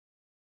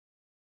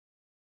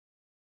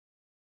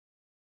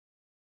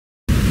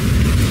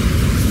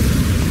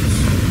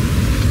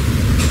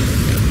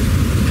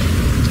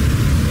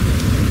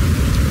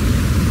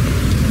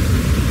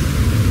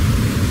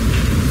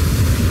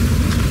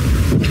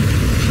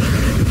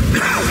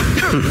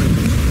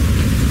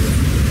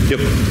Yep,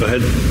 go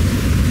ahead.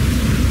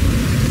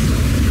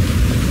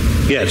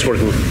 Yeah, it's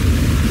working.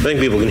 I think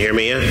people can hear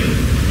me, yeah?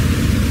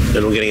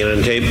 And we're getting it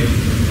on tape.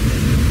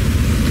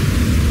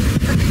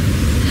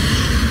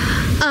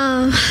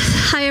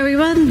 Hi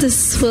everyone,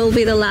 this will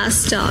be the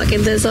last talk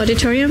in this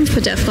auditorium for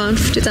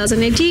DevConf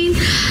 2018,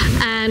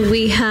 and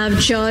we have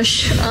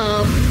Josh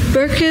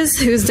Burkus,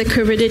 who's the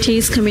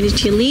Kubernetes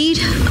community lead,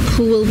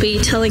 who will be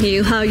telling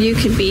you how you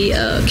can be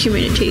a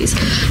Kubernetes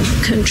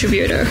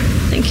contributor.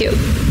 Thank you.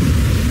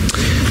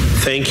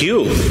 Thank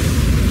you.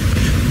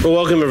 Well,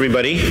 welcome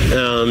everybody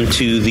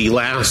to the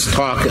last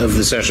talk of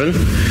the session,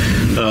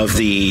 of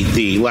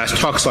the last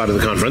talk slot of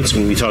the conference.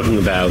 We're going to be talking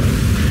about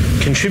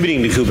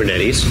contributing to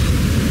Kubernetes.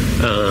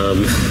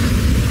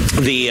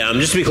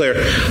 Just to be clear,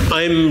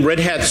 I'm Red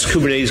Hat's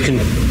Kubernetes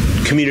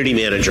community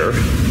manager,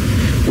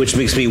 which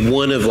makes me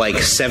one of like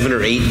 7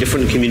 or 8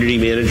 different community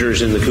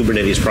managers in the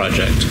Kubernetes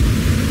project.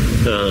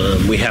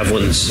 We have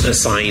ones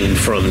assigned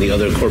from the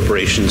other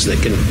corporations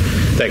that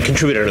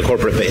contribute on a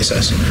corporate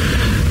basis.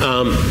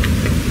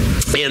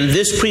 And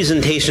this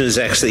presentation is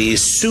actually a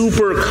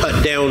super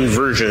cut-down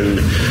version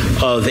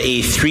of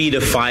a 3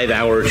 to 5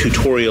 hour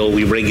tutorial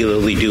we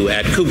regularly do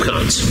at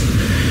Kubecons.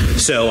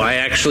 So I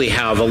actually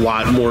have a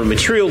lot more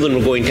material than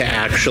we're going to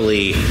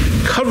actually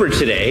cover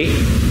today.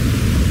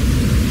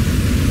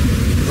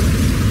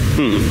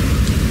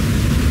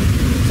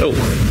 Oh,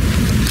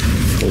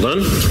 hold on.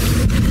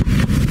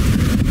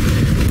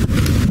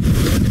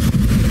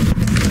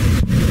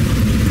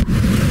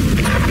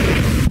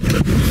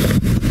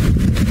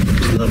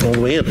 Not all the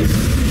way in.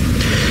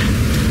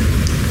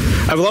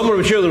 I have a lot more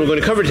material than we're going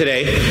to cover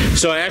today,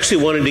 so I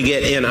actually wanted to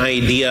get an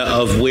idea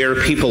of where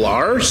people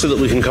are so that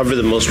we can cover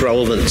the most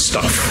relevant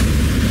stuff.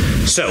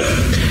 So,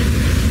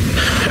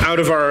 out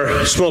of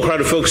our small crowd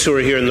of folks who are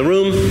here in the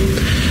room,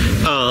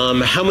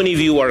 how many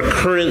of you are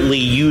currently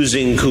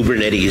using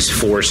Kubernetes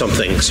for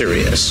something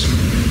serious?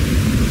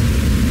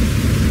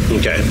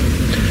 Okay.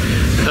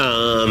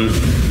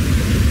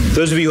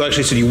 Those of you who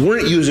actually said you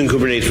weren't using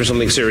Kubernetes for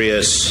something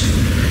serious,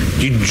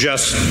 you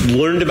just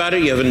learned about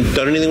it? You haven't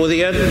done anything with it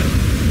yet?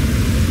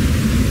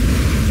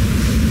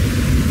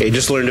 Okay,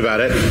 just learned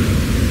about it.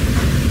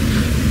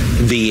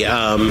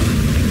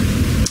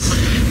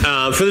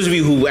 For those of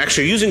you who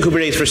actually are using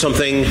Kubernetes for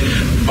something,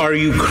 are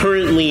you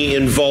currently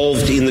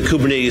involved in the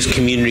Kubernetes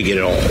community at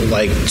all,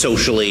 like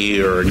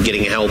socially or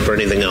getting help or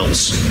anything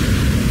else?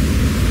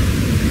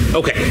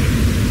 Okay.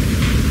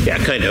 Yeah,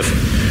 kind of.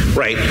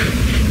 Right.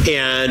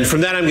 And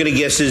from that, I'm going to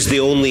guess is the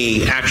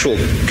only actual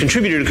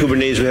contributor to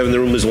Kubernetes we have in the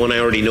room is the one I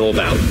already know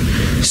about.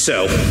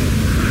 So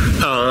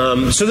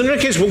then in that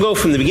case, we'll go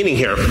from the beginning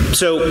here.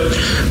 So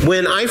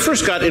when I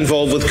first got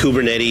involved with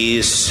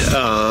Kubernetes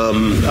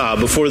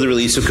before the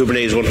release of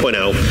Kubernetes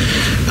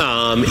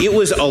 1.0, it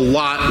was a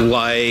lot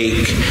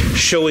like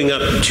showing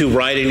up to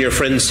ride in your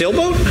friend's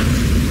sailboat,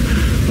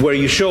 where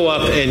you show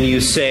up and you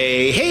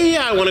say, hey,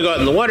 I want to go out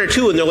in the water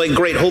too, and they're like,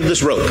 great, hold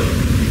this rope.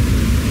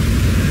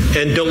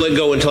 And don't let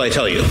go until I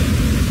tell you.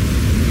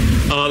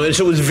 And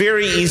so it was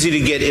very easy to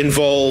get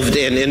involved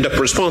and end up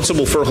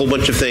responsible for a whole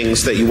bunch of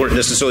things that you weren't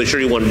necessarily sure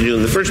you wanted to do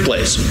in the first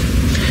place.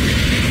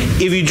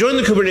 If you join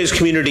the Kubernetes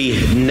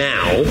community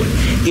now,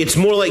 it's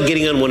more like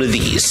getting on one of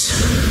these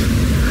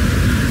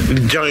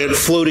giant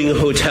floating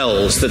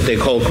hotels that they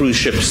call cruise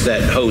ships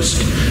that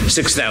host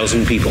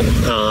 6,000 people,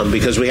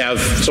 because we have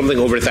something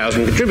over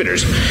 1,000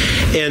 contributors.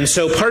 And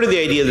so part of the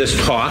idea of this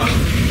talk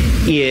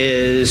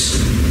is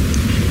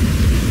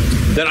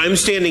that I'm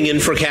standing in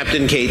for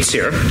Captain Cates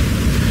here,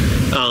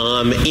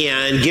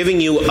 and giving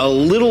you a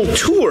little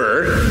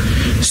tour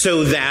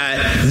so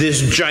that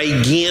this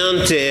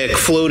gigantic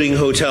floating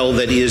hotel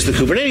that is the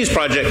Kubernetes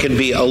project can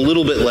be a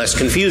little bit less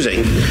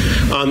confusing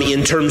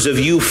in terms of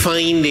you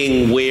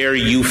finding where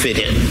you fit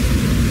in.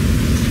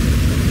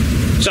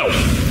 So,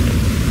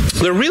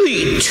 there are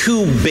really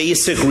 2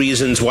 basic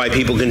reasons why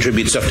people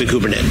contribute stuff to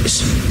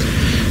Kubernetes.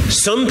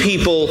 Some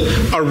people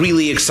are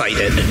really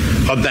excited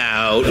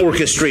about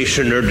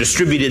orchestration or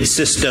distributed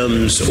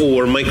systems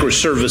or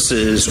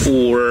microservices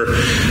or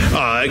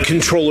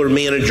controller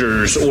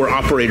managers or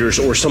operators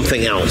or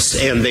something else,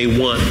 and they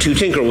want to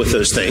tinker with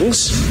those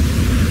things.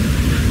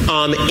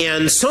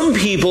 And some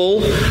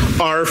people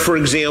are, for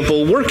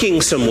example,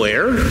 working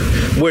somewhere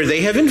where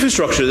they have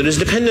infrastructure that is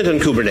dependent on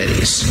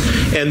Kubernetes,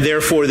 and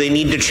therefore they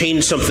need to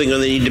change something or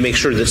they need to make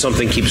sure that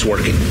something keeps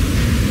working.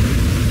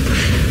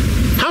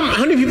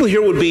 How many people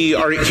here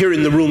are here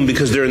in the room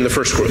because they're in the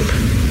first group?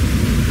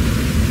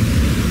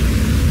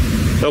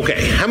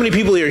 Okay. How many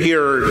people are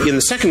here in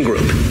the second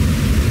group?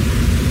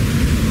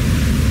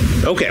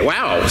 Okay,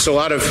 wow. So a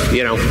lot of,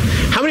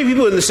 how many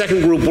people in the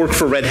second group work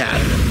for Red Hat?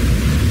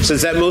 So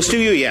is that most of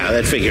you? Yeah,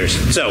 that figures.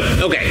 So,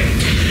 okay.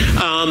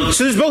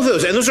 So there's both of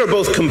those, and those are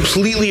both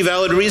completely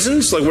valid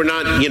reasons. Like, we're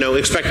not,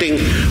 expecting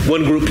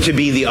one group to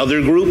be the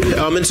other group.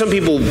 And some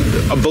people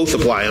both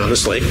apply,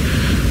 honestly.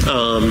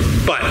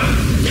 But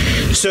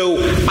So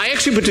I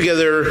actually put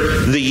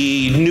together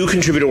the new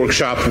contributor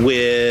workshop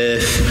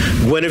with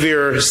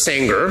Guinevere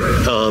Sanger,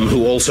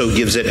 who also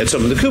gives it at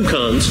some of the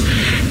Kubecons,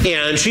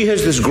 and she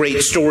has this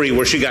great story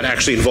where she got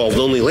actually involved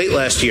only late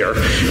last year,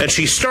 and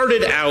she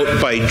started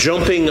out by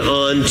jumping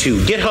onto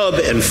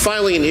GitHub and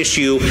filing an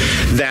issue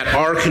that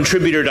our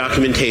contributor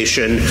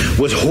documentation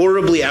was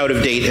horribly out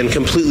of date and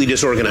completely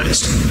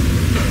disorganized.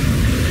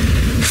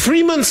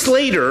 3 months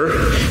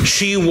later,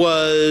 she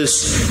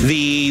was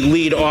the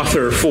lead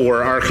author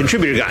for our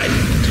contributor guide,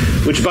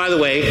 which, by the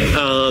way,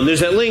 there's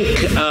that link,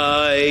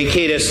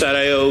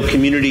 kdas.io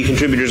community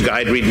contributors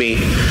guide, readme.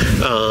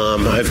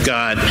 I've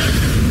got,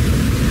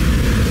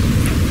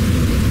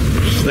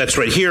 that's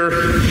right here,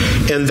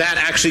 and that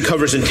actually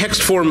covers in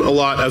text form a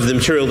lot of the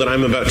material that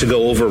I'm about to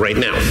go over right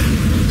now.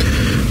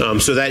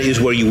 So that is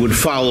where you would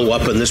follow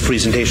up on this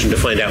presentation to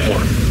find out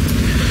more.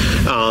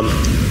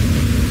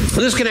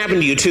 This can happen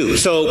to you too.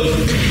 So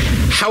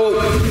how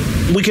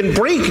we can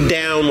break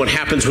down what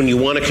happens when you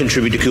want to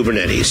contribute to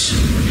Kubernetes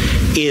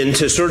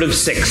into sort of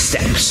 6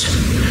 steps.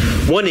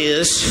 One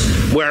is,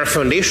 we're a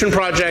foundation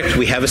project,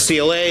 we have a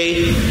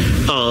CLA.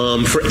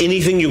 For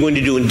anything you're going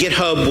to do in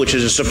GitHub, which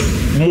is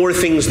more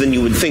things than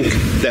you would think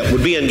that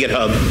would be on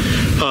GitHub,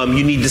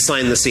 you need to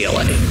sign the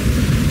CLA.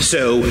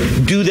 So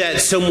do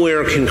that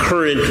somewhere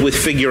concurrent with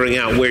figuring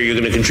out where you're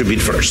going to contribute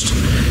first.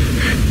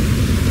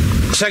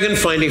 Second,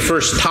 find a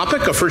first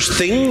topic, a first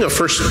thing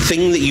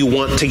that you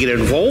want to get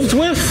involved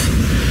with.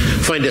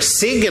 Find a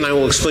SIG, and I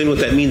will explain what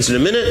that means in a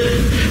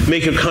minute.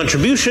 Make a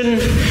contribution.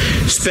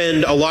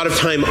 Spend a lot of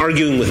time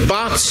arguing with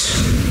bots,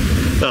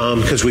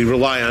 because we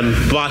rely on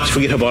bots for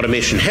GitHub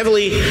automation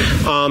heavily,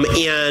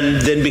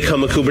 and then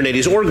become a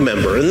Kubernetes org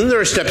member. And then there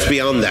are steps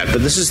beyond that,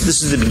 but this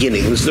is the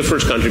beginning. This is the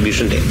first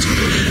contribution dates.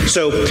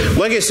 So,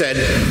 like I said,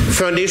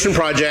 foundation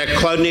project,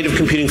 Cloud Native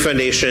Computing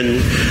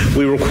Foundation,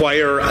 we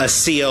require a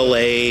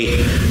CLA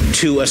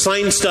to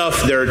assign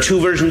stuff. There are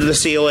 2 versions of the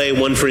CLA,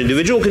 one for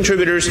individual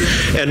contributors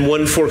and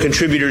one for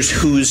contributors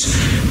whose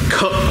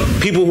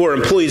people who are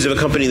employees of a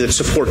company that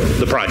support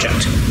the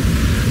project.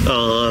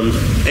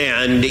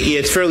 And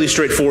it's fairly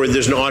straightforward.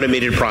 There's an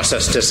automated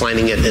process to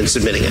signing it and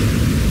submitting it.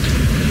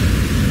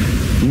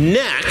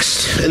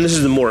 Next, and this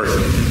is the more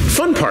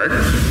fun part,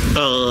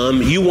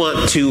 you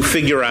want to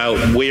figure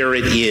out where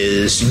it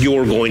is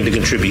you're going to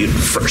contribute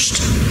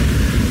first.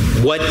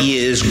 What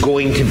is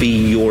going to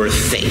be your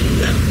thing?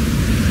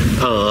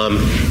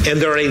 And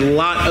there are a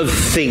lot of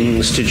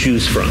things to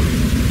choose from.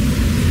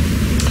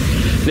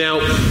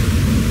 Now,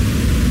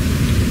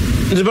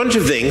 there's a bunch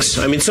of things.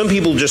 I mean, some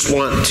people just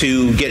want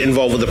to get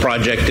involved with the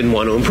project and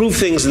want to improve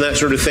things and that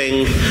sort of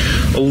thing.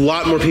 A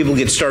lot more people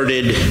get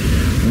started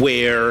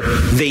where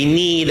they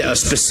need a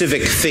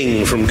specific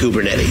thing from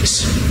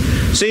Kubernetes.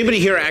 So anybody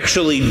here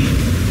actually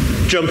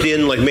jumped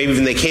in, like maybe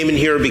even they came in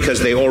here because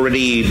they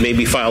already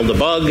maybe filed a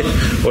bug,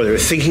 or they're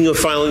thinking of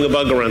filing a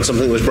bug around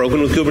something that was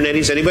broken with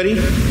Kubernetes? Anybody?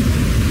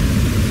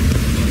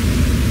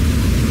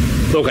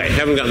 Okay,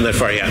 haven't gotten that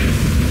far yet.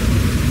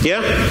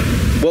 Yeah?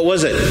 What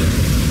was it?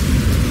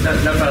 Not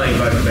filing a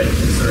bug, but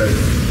just sort of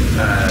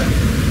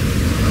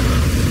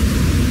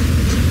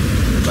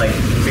like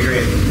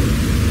configuring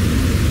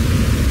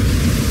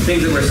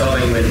things that we're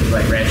solving with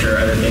like Rancher or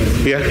other things.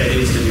 Yeah.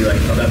 Kubernetes to do like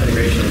LDAP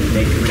integration and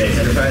make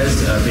Kubernetes enterprise.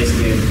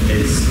 Basically,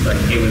 is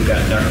like, hey, we've got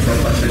Docker Form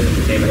clusters that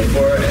we pay money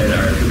for, and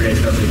our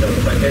Kubernetes clusters don't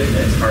look like it,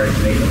 and it's hard to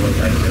make them look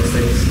like those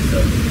things.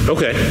 So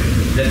okay.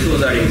 The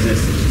tools already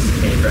exist. It's just a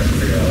pain for us to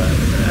figure all that.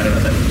 I don't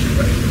know if that answers your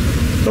question.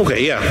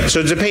 Okay, yeah.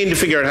 So it's a pain to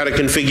figure out how to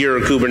configure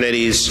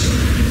Kubernetes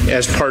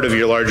as part of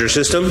your larger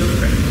system?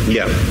 Right.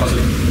 Yeah. Also,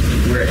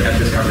 we're at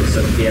this conference,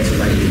 so the answer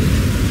might be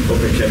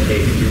OpenShift,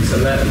 hey, can you do some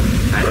of that?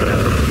 I don't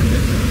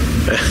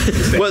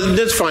know. Well,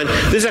 that's fine.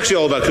 This is actually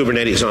all about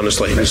Kubernetes,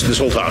 honestly, this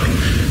whole talk.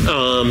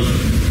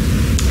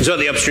 It's about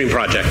the upstream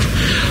project.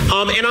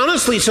 And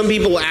honestly, some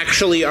people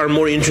actually are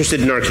more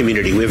interested in our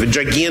community. We have a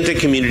gigantic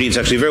community. It's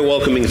actually very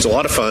welcoming. It's a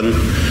lot of fun.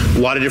 A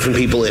lot of different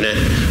people in it.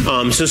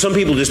 So some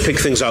people just pick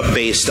things up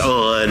based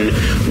on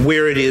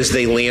where it is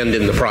they land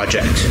in the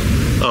project.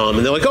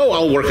 And they're like, oh,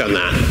 I'll work on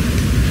that.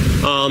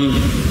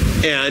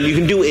 And you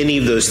can do any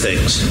of those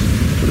things.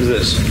 What is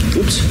this?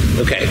 Oops.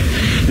 Okay.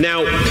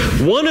 Now,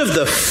 one of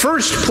the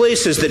first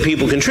places that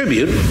people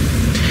contribute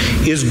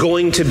is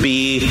going to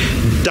be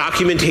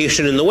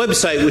documentation in the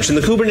website, which in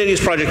the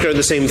Kubernetes project are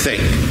the same thing.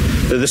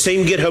 They're the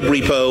same GitHub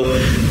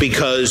repo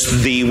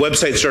because the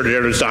website started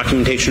out as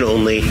documentation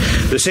only.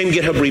 The same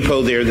GitHub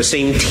repo there, the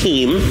same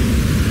team.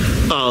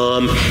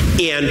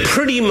 And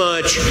pretty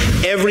much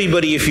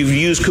everybody, if you've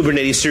used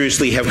Kubernetes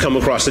seriously, have come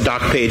across a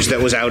doc page that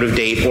was out of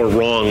date or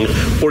wrong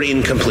or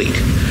incomplete.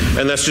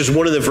 And that's just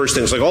one of the first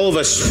things. Like all of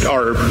us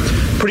are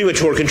pretty much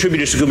who are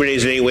contributors to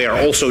Kubernetes in any way are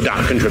also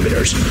doc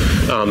contributors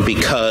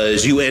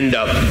because you end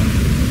up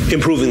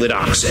improving the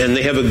docs, and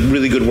they have a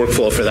really good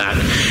workflow for that.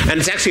 And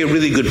it's actually a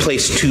really good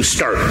place to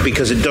start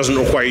because it doesn't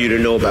require you to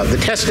know about the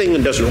testing,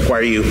 and doesn't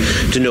require you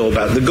to know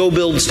about the Go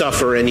build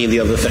stuff or any of the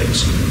other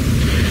things.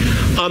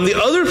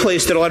 The other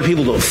place that a lot of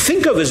people don't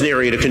think of as an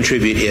area to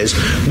contribute is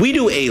we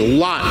do a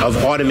lot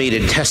of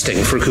automated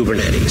testing for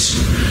Kubernetes,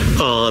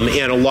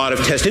 and a lot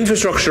of test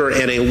infrastructure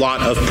and a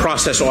lot of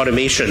process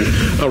automation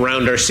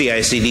around our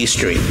CI/CD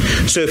stream.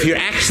 So if you're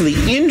actually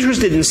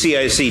interested in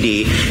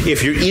CI/CD,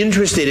 if you're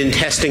interested in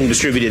testing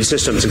distributed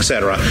systems,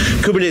 etc.,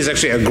 Kubernetes is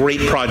actually a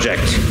great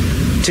project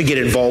to get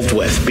involved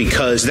with,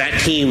 because that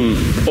team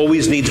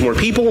always needs more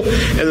people,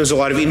 and there's a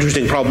lot of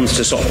interesting problems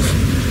to solve.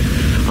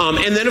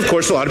 And then, of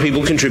course, a lot of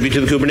people contribute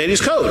to the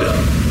Kubernetes code.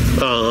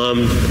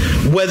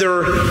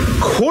 Whether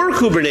core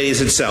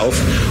Kubernetes itself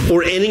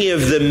or any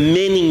of the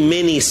many,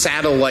 many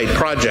satellite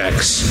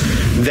projects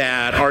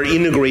that are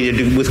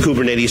integrated with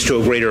Kubernetes to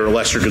a greater or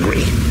lesser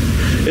degree.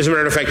 As a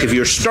matter of fact, if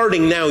you're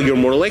starting now, you're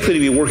more likely to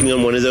be working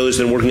on one of those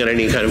than working on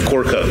any kind of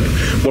core code,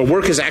 where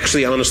work has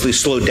actually honestly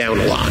slowed down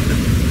a lot.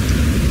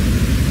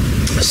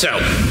 So,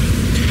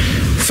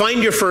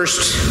 find your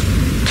first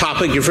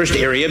topic, your first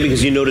area,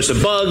 because you notice a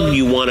bug,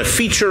 you want a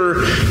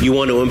feature, you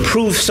want to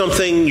improve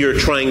something, you're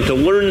trying to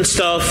learn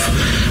stuff,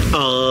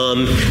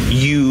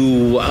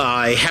 you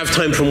have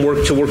time from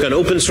work to work on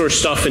open source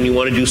stuff and you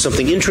want to do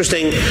something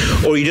interesting,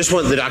 or you just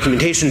want the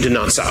documentation to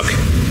not suck.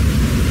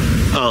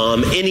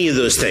 Any of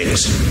those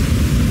things.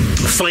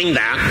 Find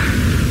that,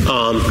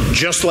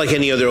 just like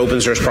any other open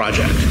source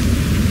project.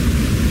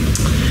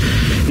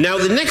 Now,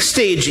 the next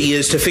stage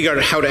is to figure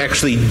out how to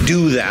actually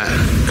do that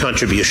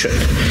contribution.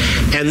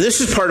 And this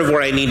is part of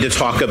where I need to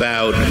talk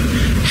about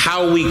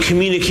how we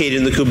communicate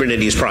in the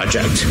Kubernetes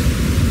project.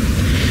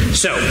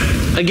 So,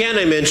 again,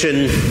 I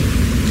mentioned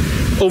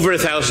over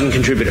 1,000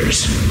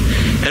 contributors.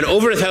 And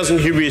over 1,000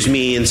 contributors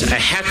means a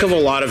heck of a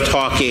lot of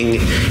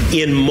talking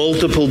in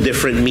multiple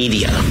different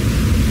media.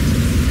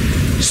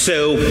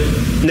 So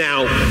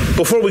now,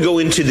 before we go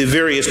into the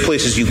various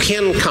places you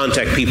can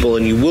contact people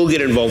and you will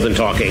get involved in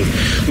talking,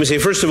 let me say,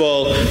 first of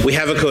all, we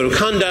have a code of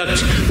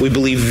conduct. We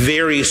believe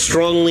very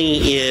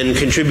strongly in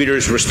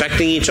contributors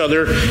respecting each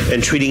other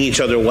and treating each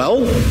other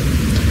well.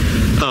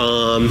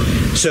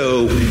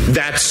 So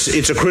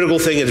it's a critical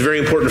thing. It's very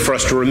important for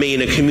us to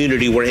remain a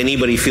community where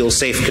anybody feels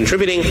safe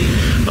contributing.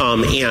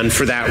 And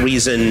for that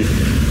reason,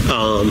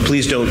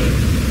 please don't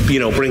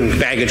bring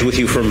baggage with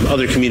you from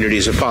other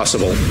communities if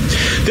possible.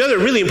 The other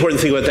really important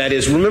thing about that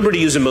is remember to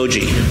use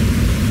emoji.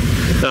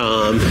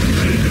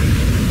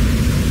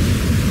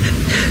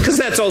 Because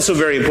that's also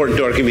very important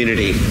to our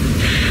community.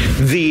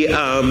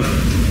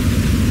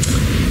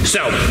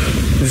 So,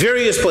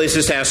 various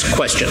places to ask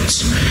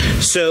questions.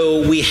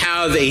 So we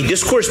have a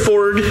discourse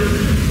board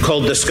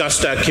called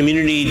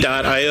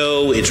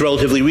discuss.community.io. It's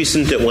relatively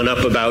recent. It went up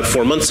about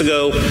 4 months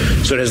ago,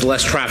 so it has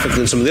less traffic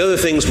than some of the other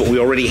things, but we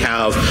already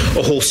have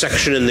a whole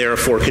section in there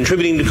for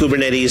contributing to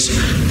Kubernetes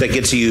that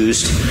gets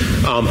used.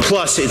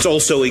 Plus, it's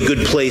also a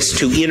good place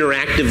to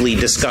interactively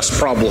discuss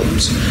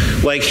problems.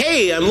 Like,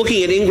 hey, I'm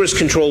looking at Ingress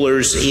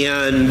controllers,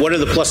 and what are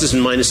the pluses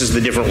and minuses of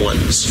the different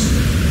ones?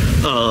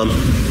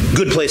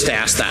 Good place to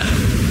ask that.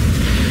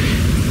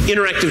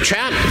 Interactive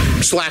chat,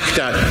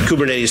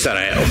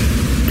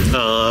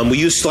 slack.kubernetes.io. We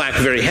use Slack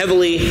very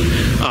heavily.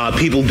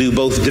 People do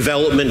both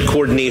development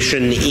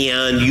coordination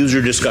and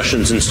user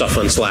discussions and stuff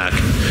on Slack.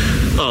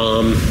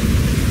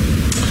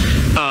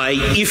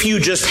 If you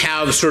just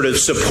have sort of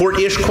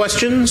support-ish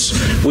questions,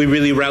 we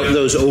really route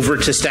those over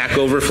to Stack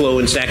Overflow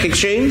and Stack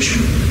Exchange.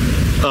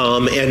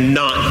 And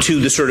not to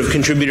the sort of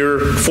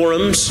contributor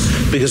forums,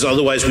 because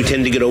otherwise we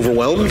tend to get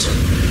overwhelmed.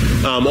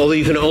 Although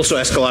you can also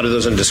ask a lot of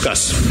those on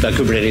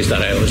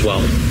discuss.kubernetes.io as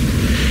well.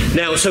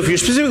 Now, so if you're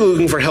specifically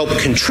looking for help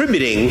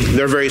contributing,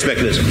 there are various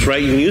mechanisms,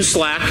 right? You can use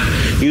Slack,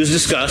 use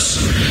Discuss.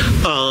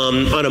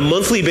 On a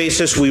monthly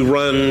basis, we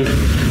run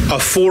a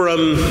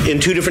forum in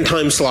 2 different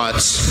time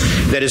slots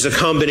that is a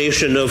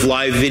combination of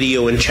live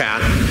video and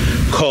chat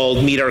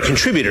called Meet Our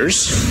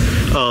Contributors,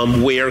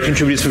 where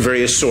contributors from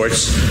various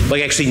sorts,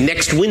 like actually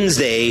next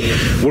Wednesday,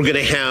 we're going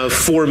to have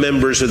 4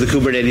 members of the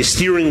Kubernetes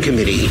Steering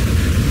Committee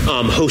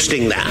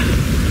hosting that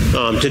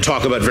to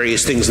talk about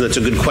various things, and that's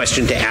a good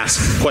question to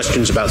ask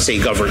questions about, say,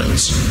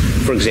 governance,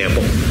 for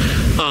example.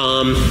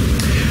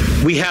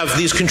 We have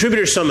these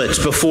contributor summits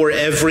before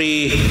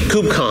every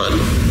Kubecon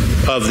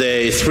of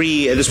the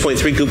 3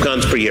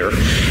 Kubecons per year.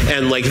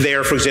 And like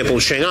there, for example,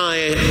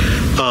 Shanghai,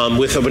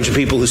 with a bunch of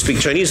people who speak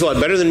Chinese a lot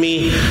better than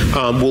me,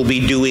 we'll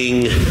be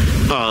doing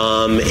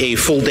a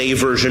full-day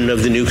version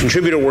of the new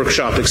contributor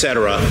workshop,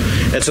 etc.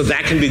 And so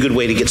that can be a good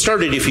way to get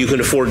started if you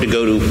can afford to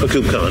go to a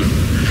KubeCon.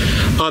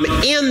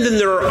 And then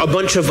there are a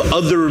bunch of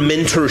other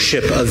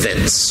mentorship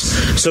events.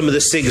 Some of the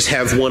SIGs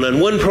have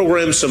one-on-one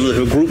programs, some of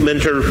them have group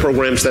mentor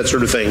programs, that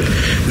sort of thing,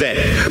 that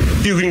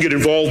you can get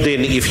involved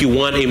in if you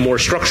want a more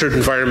structured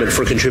environment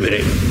for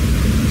contributing.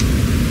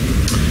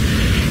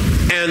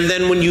 And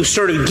then when you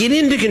sort of get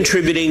into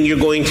contributing, you're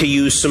going to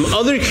use some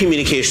other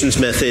communications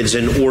methods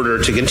in order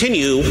to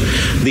continue,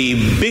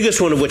 the biggest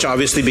one of which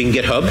obviously being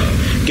GitHub.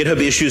 GitHub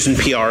issues and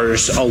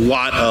PRs, a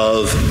lot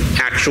of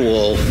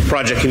actual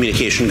project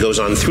communication goes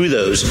on through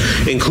those,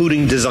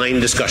 including design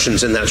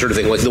discussions and that sort of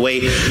thing. Like the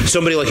way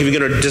somebody, like if you're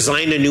going to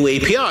design a new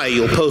API,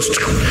 you'll post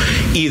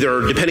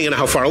either, depending on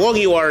how far along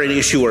you are, an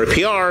issue or a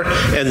PR,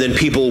 and then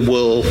people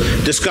will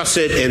discuss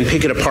it and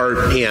pick it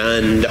apart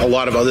and a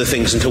lot of other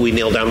things until we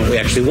nail down what we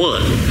actually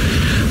want.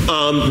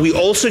 We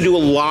also do a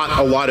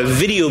lot of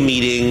video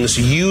meetings,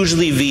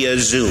 usually via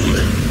Zoom,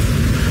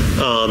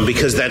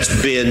 because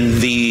that's been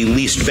the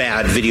least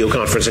bad video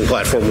conferencing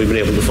platform we've been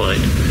able to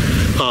find.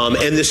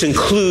 And this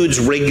includes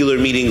regular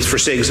meetings for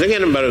SIGs. And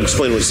again, I'm about to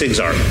explain what SIGs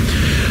are.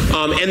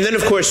 And then,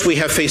 of course, we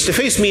have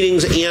face-to-face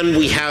meetings, and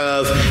we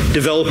have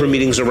developer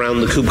meetings around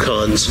the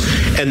Kubecons.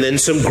 And then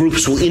some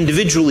groups will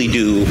individually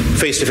do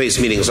face-to-face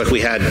meetings, like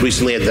we had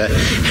recently at the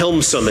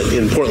Helm Summit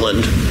in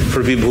Portland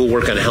for people who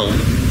work on Helm.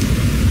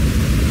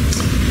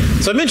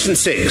 So I mentioned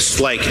SIGs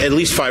like at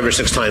least 5 or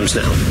 6 times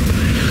now.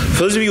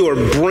 For those of you who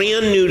are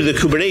brand new to the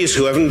Kubernetes,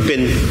 who haven't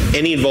been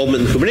any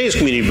involvement in the Kubernetes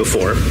community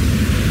before,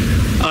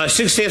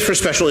 SIG stands for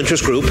Special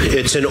Interest Group.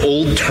 It's an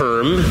old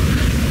term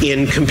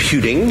in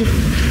computing.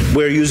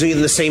 We're using it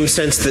in the same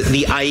sense that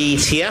the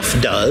IETF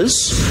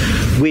does,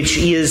 which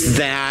is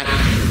that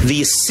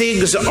the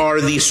SIGs are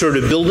the sort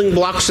of building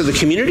blocks of the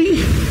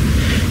community.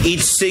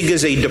 Each SIG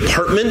is a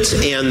department,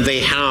 and they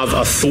have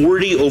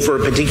authority over a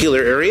particular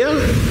area.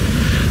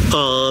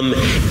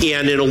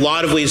 And in a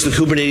lot of ways, the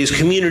Kubernetes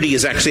community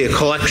is actually a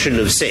collection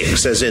of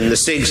SIGs, as in the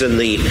SIGs and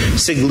the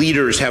SIG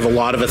leaders have a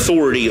lot of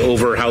authority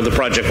over how the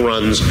project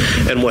runs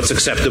and what's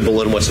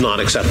acceptable and what's not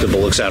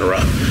acceptable, et cetera.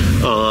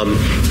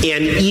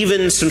 And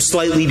even some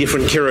slightly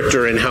different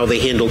character in how they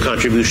handle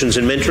contributions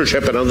and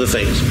mentorship and other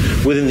things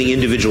within the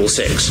individual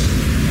SIGs.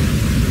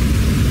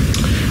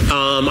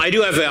 I'm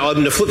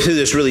going to flip through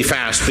this really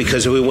fast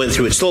because if we went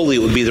through it slowly, it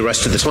would be the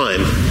rest of the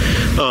time.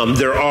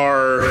 There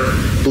are,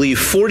 I believe,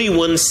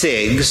 41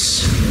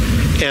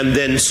 SIGs and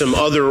then some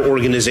other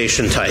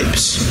organization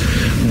types.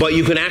 But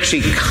you can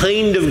actually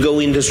kind of go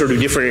into sort of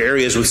different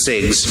areas with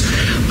SIGs.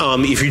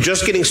 If you're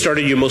just getting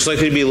started, you're most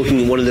likely to be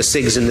looking at one of the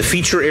SIGs in the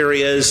feature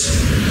areas.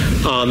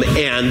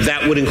 And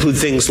that would include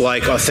things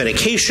like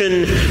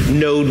authentication,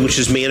 node, which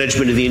is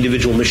management of the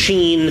individual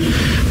machine,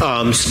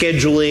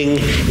 scheduling.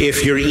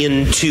 If you're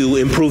into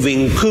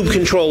improving kube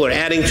control or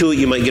adding to it,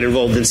 you might get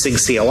involved in SIG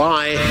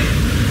CLI.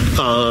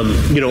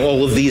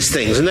 All of these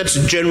things. And that's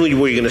generally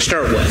where you're going to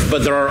start with.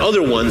 But there are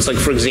other ones, like,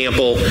 for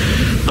example,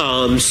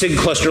 SIG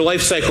cluster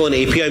lifecycle and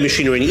API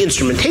machinery and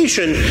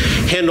instrumentation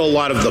handle a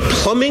lot of the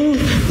plumbing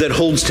that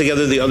holds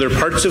together the other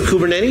parts of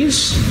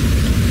Kubernetes.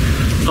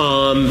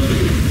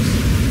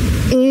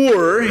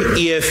 Or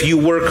if you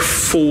work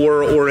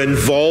for or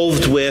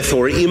involved with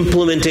or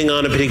implementing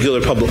on a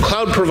particular public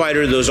cloud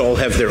provider, those all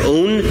have their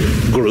own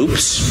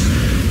groups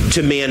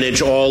to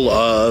manage all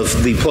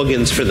of the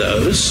plugins for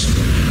those.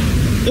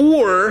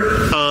 Or,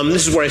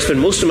 this is where I spend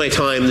most of my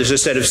time, there's a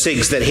set of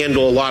SIGs that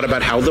handle a lot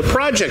about how the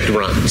project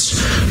runs,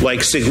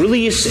 like SIG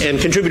release and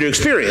contributor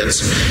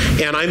experience.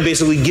 And I'm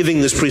basically giving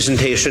this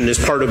presentation as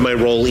part of my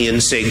role in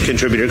SIG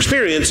contributor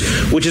experience,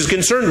 which is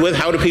concerned with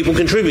how do people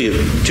contribute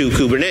to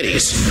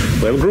Kubernetes.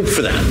 We have a group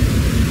for that.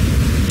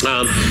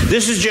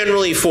 This is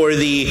generally for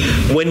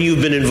when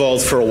you've been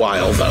involved for a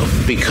while, though,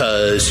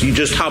 because you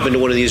just hop into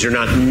one of these, you're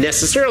not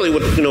necessarily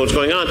what's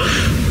going on.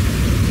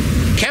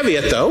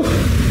 Caveat, though,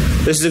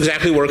 this is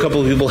exactly where a couple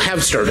of people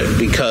have started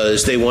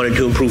because they wanted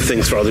to improve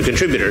things for other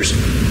contributors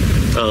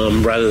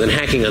rather than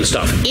hacking on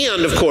stuff.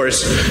 And, of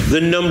course,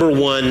 the number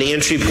one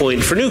entry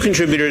point for new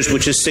contributors,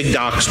 which is SIG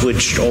docs,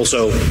 which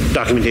also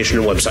documentation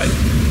and website.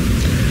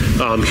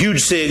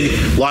 Huge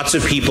SIG, lots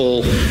of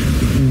people,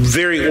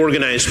 very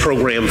organized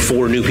program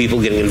for new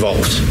people getting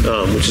involved,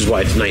 which is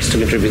why it's nice to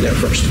contribute there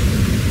first.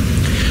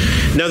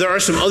 Now, there are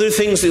some other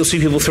things that you'll see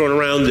people throwing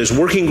around. There's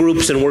working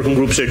groups, and working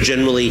groups are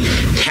generally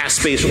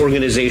task-based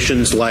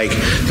organizations like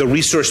the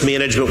Resource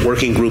Management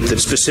Working Group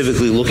that's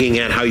specifically looking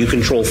at how you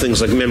control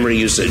things like memory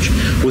usage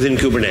within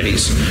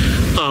Kubernetes.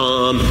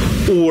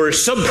 Or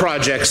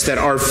sub-projects that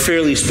are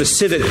fairly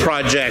specific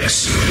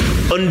projects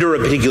under a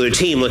particular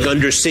team. Like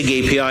under SIG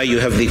API, you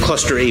have the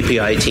Cluster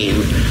API team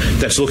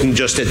that's looking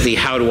just at the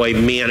how do I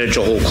manage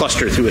a whole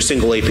cluster through a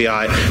single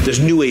API. There's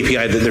new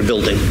API that they're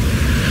building.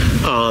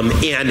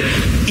 And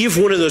if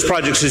one of those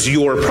projects is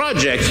your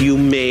project, you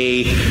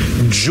may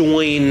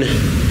join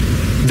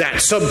that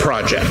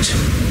sub-project.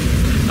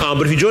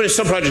 But if you join a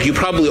sub-project, you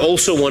probably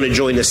also want to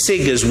join a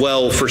SIG as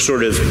well for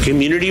sort of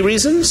community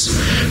reasons,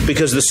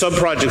 because the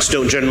sub-projects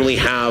don't generally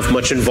have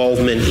much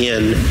involvement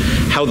in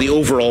how the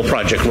overall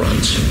project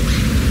runs.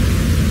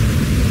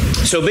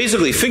 So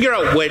basically, figure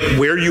out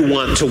where you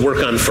want to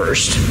work on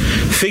first.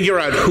 Figure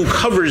out who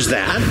covers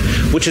that,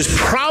 which is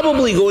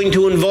probably going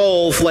to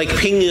involve like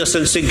pinging us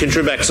on SIG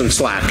Contrib-X and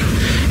Slack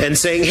and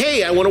saying,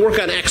 hey, I want to work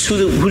on X.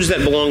 Who does that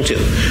belong to?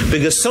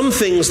 Because some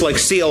things like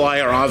CLI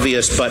are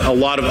obvious, but a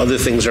lot of other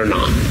things are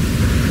not.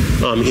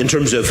 in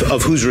terms of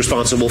who's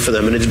responsible for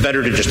them, and it's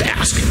better to just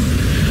ask.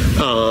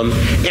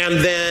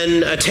 And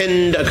then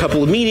attend a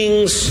couple of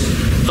meetings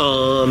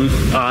so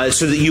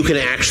that you can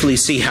actually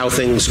see how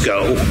things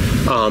go,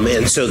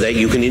 and so that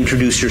you can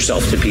introduce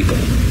yourself to people.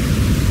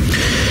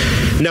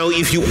 Now,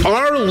 if you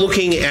are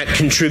looking at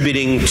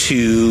contributing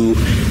to,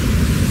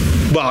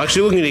 well,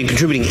 actually looking at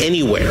contributing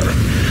anywhere,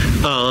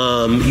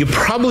 you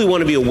probably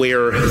want to be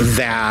aware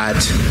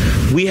that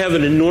we have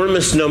an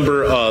enormous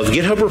number of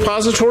GitHub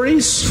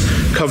repositories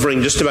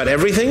covering just about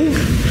everything.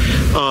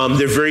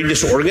 They're very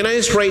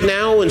disorganized right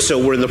now, and so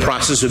we're in the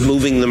process of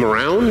moving them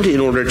around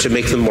in order to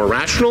make them more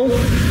rational.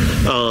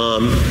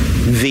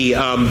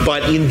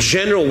 But in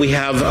general, we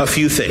have a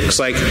few things.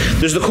 Like,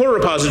 there's the core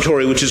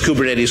repository, which is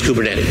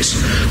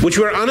Kubernetes, which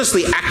we're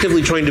honestly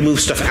actively trying to move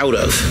stuff out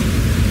of,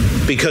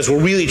 because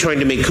we're really trying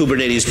to make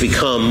Kubernetes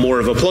become more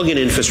of a plugin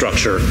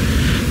infrastructure.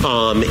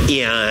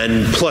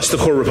 And plus, the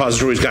core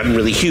repository has gotten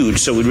really huge,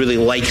 so we'd really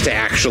like to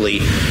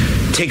actually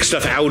take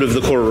stuff out of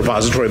the core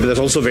repository, but that's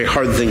also a very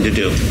hard thing to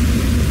do.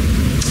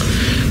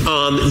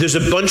 There's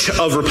a bunch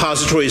of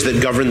repositories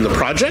that govern the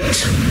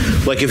project.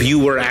 Like, if you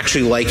were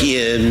actually like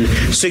in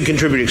SIG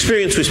contributor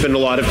experience, we spend a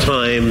lot of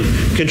time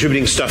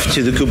contributing stuff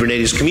to the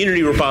Kubernetes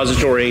community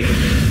repository,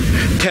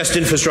 test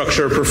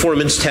infrastructure,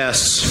 performance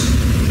tests,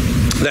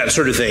 that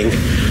sort of thing.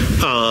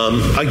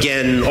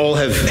 Again, all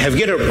have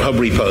GitHub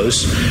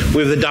repos.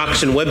 We have the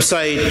docs and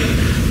website,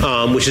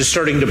 which is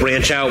starting to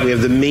branch out. We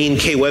have the main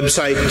K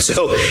website.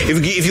 So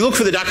if you look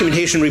for the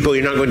documentation repo,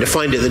 you're not going to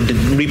find it. The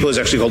repo is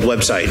actually called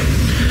website.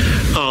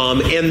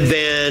 And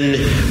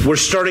then we're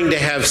starting to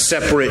have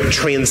separate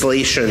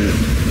translation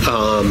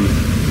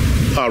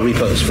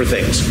repos for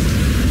things.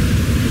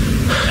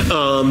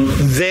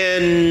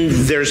 Then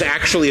there's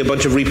actually a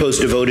bunch of repos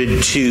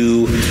devoted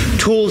to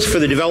tools for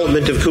the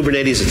development of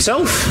Kubernetes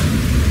itself,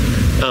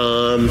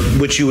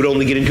 which you would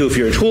only get into if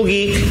you're a tool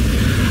geek.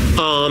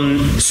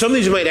 Some of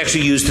these you might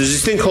actually use. There's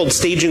this thing called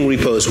staging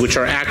repos, which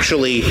are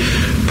actually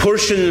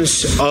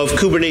portions of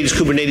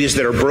Kubernetes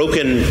that are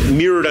broken,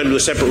 mirrored onto a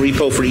separate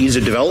repo for ease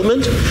of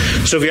development.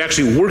 So if you're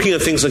actually working on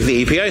things like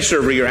the API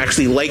server, you're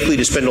actually likely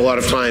to spend a lot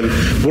of time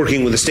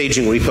working with a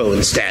staging repo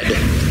instead.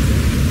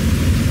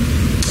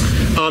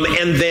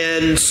 And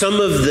then some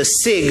of the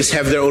SIGs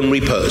have their own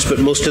repos, but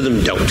most of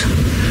them don't.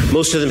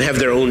 Most of them have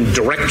their own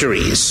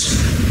directories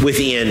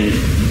within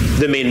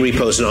the main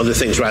repos and other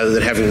things rather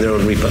than having their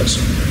own repos.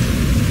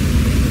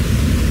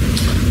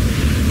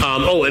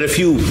 And a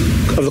few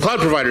of the cloud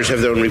providers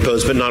have their own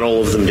repos, but not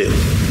all of them do.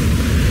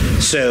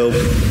 So,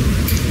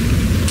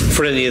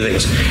 for any of the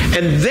things.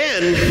 And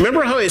then,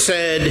 remember how I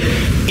said,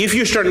 if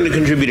you're starting to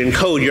contribute in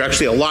code, you're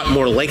actually a lot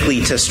more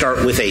likely to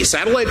start with a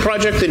satellite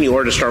project than you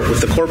are to start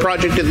with the core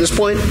project at this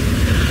point.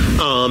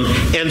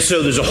 And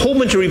so there's a whole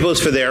bunch of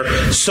repos for there,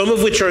 some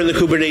of which are in the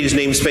Kubernetes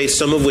namespace,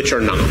 some of which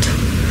are not.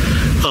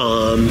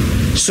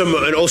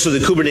 And also the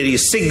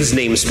Kubernetes SIGs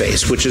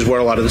namespace, which is where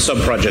a lot of the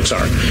sub-projects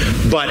are.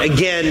 But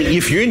again,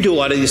 if you're into a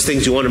lot of these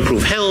things, you want to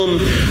improve Helm,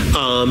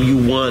 you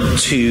want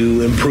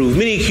to improve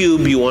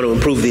Minikube, you want to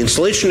improve the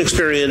installation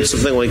experience,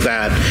 something like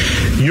that,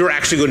 you're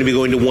actually going to be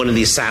going to one of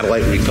these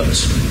satellite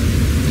repos.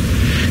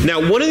 Now,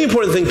 one of the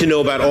important things to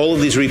know about all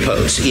of these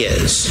repos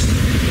is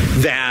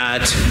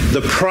that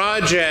the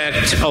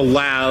project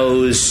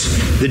allows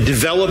the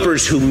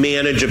developers who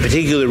manage a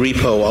particular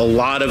repo a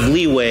lot of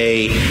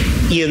leeway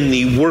in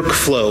the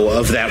workflow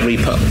of that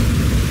repo.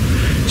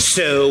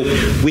 So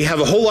we have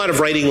a whole lot of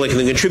writing, like in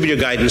the contributor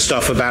guide and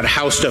stuff, about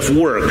how stuff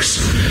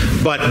works.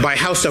 But by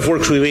how stuff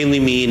works, we mainly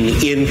mean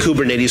in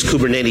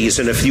Kubernetes,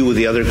 and a few of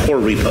the other core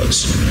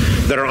repos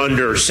that are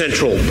under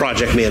central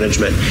project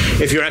management.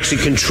 If you're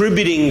actually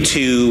contributing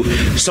to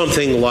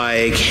something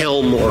like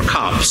Helm or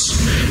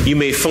COPS, you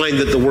may find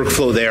that the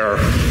workflow there,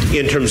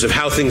 in terms of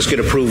how things get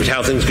approved,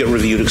 how things get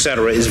reviewed, et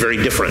cetera, is very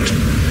different.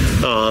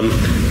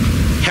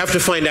 Have to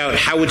find out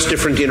how it's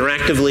different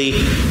interactively.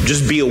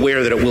 Just be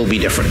aware that it will be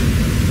different.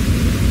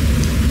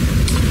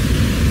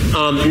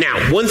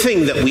 Now, one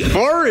thing that we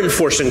are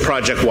enforcing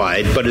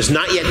project-wide, but is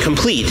not yet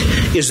complete,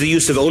 is the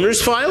use of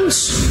owners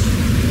files.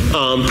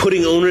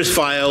 Putting owners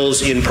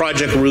files in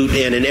project root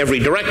and in every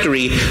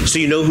directory so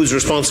you know who's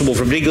responsible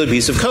for a particular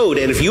piece of code.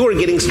 And if you are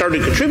getting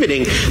started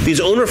contributing, these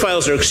owner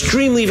files are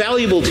extremely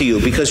valuable to you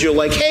because you're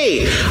like,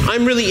 hey,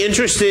 I'm really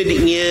interested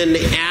in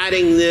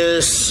adding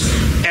this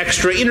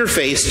extra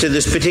interface to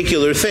this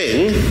particular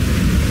thing.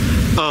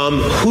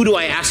 Who do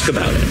I ask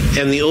about it?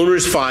 And the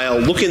owners file,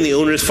 look in the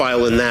owners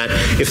file in that.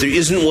 If there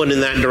isn't one in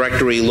that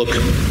directory, look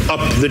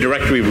up the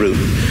directory root.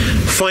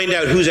 Find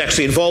out who's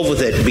actually involved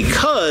with it,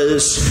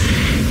 because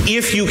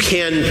if you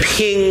can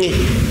ping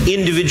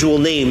individual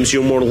names,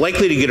 you're more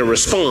likely to get a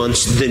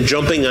response than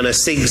jumping on a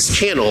SIG's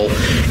channel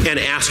and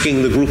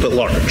asking the group at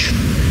large.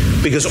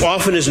 Because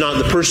often as not,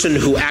 the person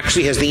who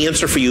actually has the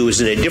answer for you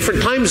is in a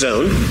different time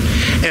zone,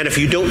 and if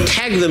you don't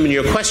tag them in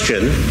your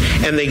question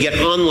and they get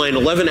online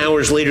 11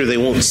 hours later, they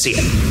won't see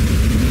it.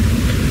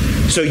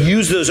 So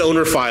use those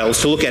owner files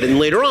to look at it, and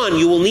later on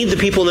you will need the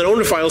people in that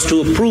owner files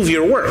to approve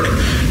your work.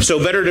 So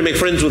better to make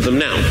friends with them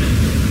now.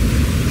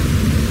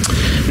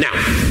 Now,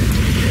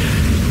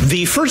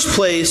 The first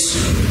place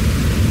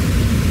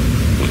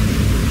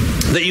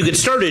that you get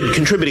started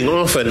contributing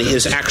often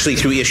is actually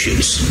through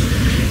issues.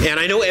 And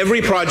I know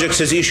every project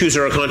says issues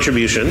are a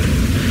contribution,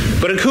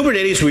 but in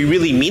Kubernetes we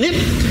really mean it,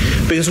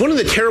 because one of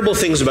the terrible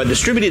things about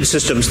distributed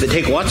systems that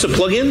take lots of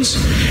plugins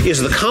is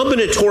the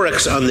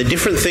combinatorics on the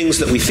different things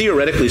that we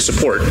theoretically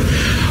support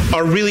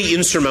are really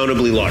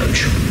insurmountably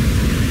large.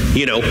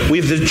 You know, we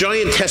have this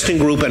giant testing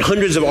group and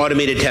hundreds of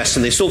automated tests,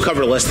 and they still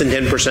cover less than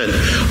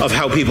 10% of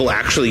how people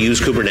actually use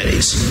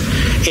Kubernetes.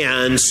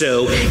 And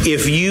so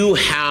if you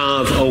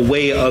have a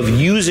way of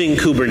using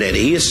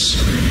Kubernetes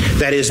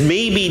that is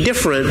maybe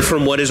different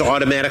from what is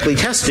automatically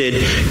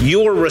tested,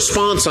 your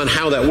response on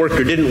how that worked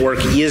or didn't work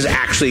is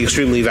actually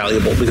extremely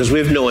valuable, because we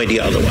have no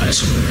idea otherwise.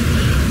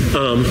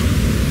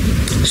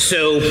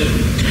 So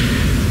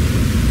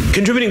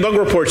contributing bug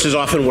reports is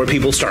often where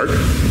people start,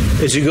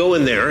 is you go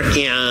in there,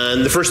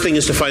 and the first thing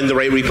is to find the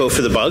right repo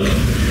for the bug.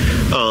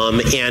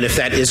 And if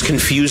that is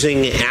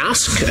confusing,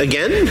 ask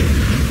again.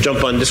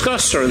 Jump on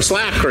Discuss or in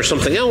Slack or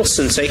something else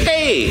and say,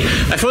 hey,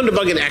 I found a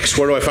bug in X,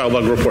 where do I file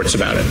bug reports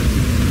about it?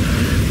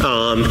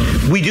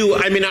 We do,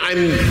 I mean,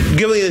 I'm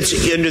giving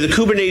this under the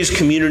Kubernetes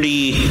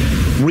community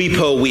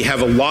repo, we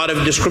have a lot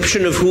of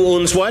description of who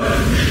owns what.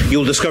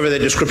 You'll discover that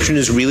description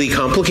is really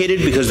complicated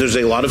because there's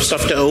a lot of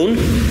stuff to own.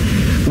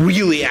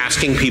 Really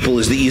asking people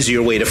is the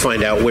easier way to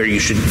find out where you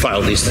should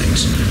file these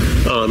things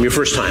your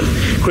first time.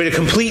 Create a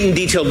complete and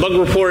detailed bug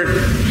report,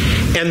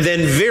 and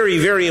then very,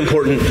 very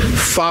important,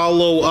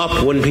 follow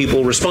up when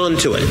people respond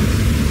to it.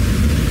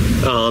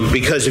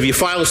 Because if you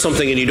file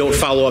something and you don't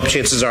follow up,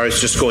 chances are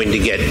it's just going to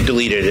get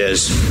deleted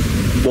as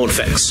won't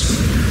fix,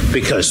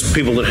 because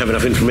people don't have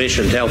enough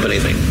information to help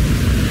anything.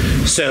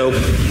 So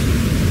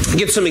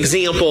get some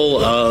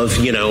example of,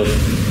 you know,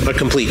 a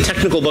complete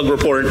technical bug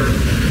report.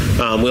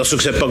 We also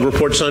accept bug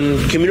reports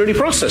on community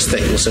process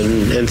things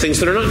and things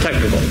that are not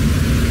technical.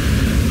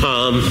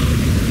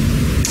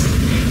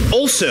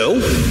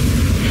 Also,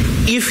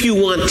 if you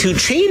want to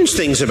change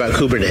things about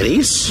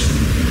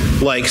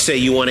Kubernetes, like say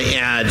you want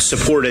to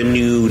support a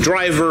new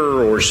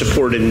driver or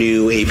support a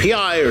new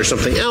API or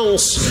something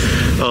else,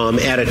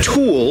 add a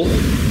tool,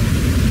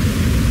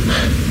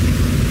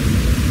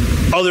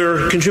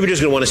 other contributors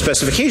are going to want a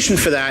specification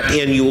for that,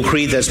 and you will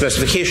create that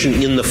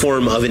specification in the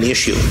form of an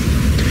issue.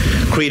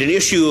 Create an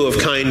issue of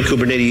kind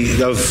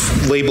Kubernetes,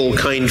 of label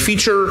kind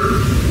feature,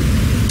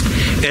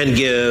 and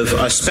give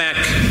a spec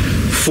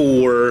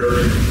for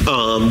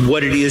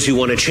what it is you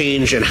want to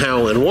change and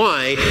how and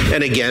why,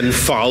 and again,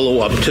 follow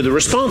up to the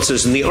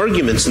responses and the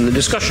arguments and the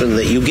discussion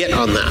that you get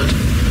on that.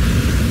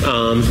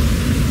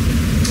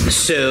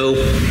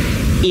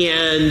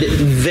 And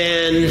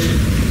then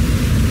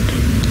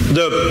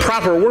the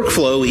proper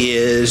workflow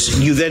is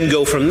you then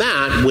go from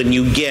that, when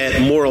you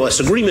get more or less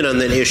agreement on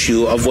that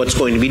issue of what's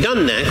going to be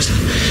done next,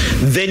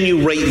 then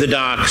you write the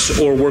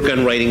docs or work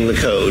on writing the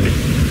code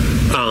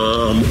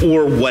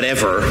or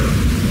whatever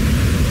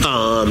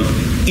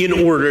in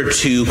order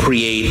to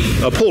create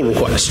a pull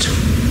request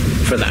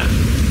for that.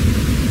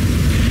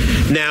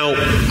 Now,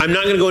 I'm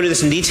not going to go into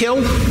this in detail.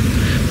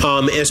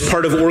 As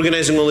part of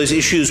organizing all these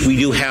issues, we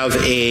do have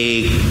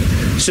a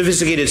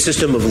sophisticated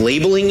system of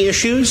labeling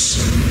issues,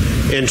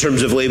 in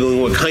terms of labeling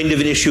what kind of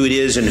an issue it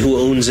is and who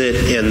owns it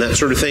and that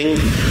sort of thing.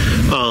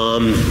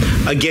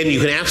 Again,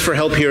 you can ask for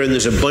help here, and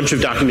there's a bunch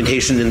of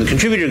documentation in the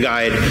contributor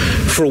guide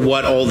for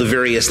what all the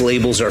various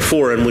labels are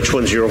for and which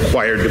ones you're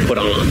required to put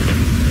on.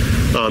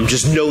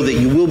 Just know that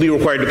you will be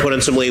required to put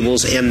on some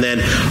labels, and then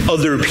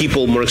other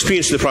people more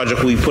experienced in the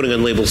project will be putting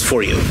on labels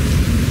for you.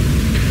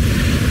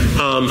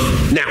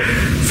 Now,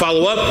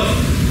 follow up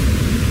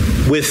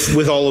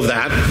with all of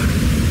that.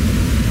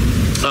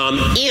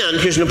 And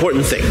here's an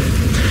important thing.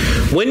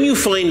 When you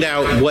find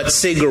out what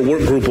SIG or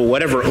work group or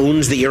whatever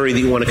owns the area that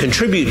you want to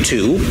contribute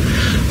to,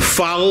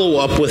 follow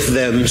up with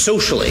them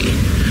socially,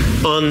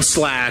 on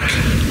Slack,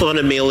 on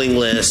a mailing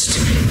list,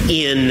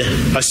 in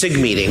a SIG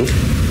meeting,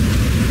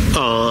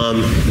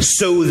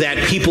 so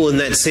that people in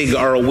that SIG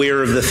are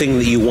aware of the thing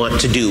that you want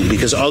to do,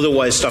 because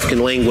otherwise stuff can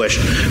languish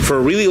for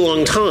a really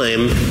long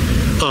time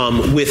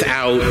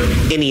without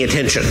any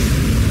attention.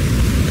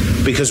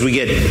 Because we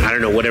get, I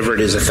don't know, whatever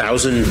it is,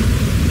 1,000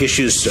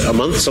 issues a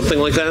month, something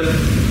like that.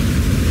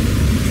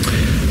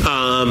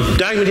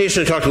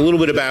 Documentation I talked a little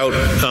bit about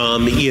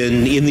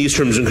in these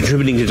terms and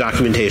contributing to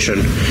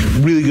documentation.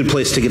 Really good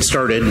place to get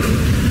started.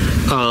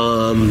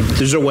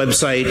 There's a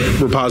website,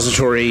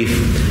 repository.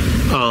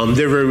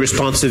 They're very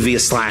responsive via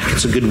Slack.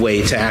 It's a good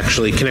way to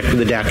actually connect with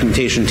the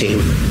documentation team.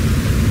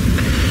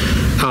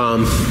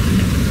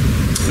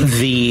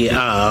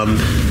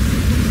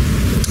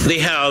 They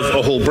have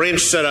a whole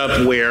branch set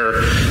up where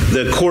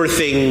the core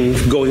thing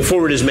going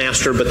forward is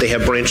master, but they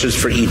have branches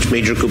for each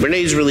major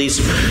Kubernetes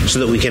release so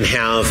that we can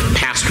have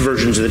past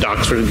versions of the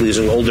docs for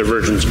using older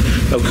versions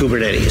of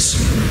Kubernetes.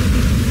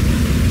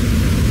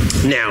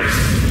 Now,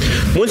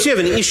 once you have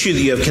an issue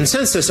that you have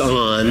consensus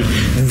on,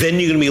 then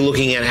you're going to be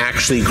looking at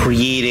actually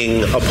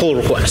creating a pull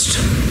request.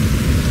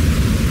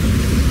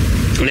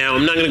 Now,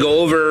 I'm not going to go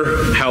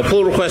over how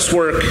pull requests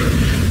work.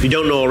 If you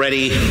don't know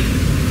already,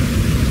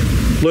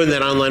 learn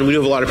that online. We do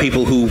have a lot of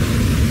people who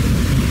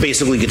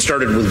basically get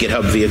started with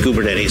GitHub via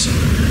Kubernetes.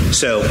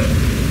 So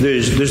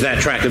there's that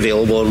track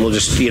available, and we'll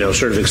just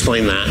sort of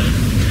explain that.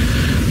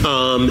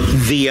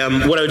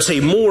 What I would say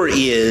more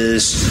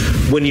is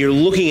when you're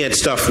looking at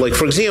stuff like,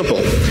 for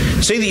example,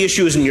 say the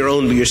issue isn't your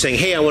own, but you're saying,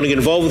 hey, I want to get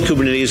involved with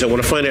Kubernetes. I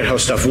want to find out how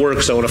stuff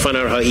works. I want to find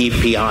out how the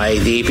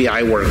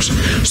API works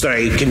so that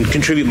I can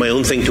contribute my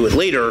own thing to it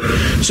later.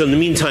 So in the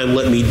meantime,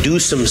 let me do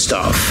some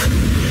stuff.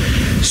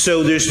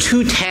 So there's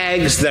two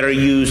tags that are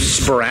used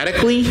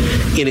sporadically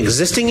in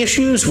existing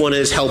issues. One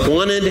is help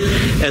wanted,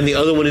 and the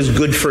other one is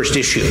good first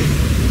issue.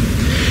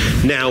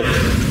 Now,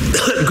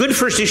 good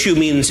first issue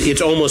means it's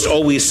almost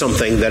always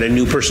something that a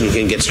new person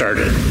can get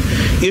started.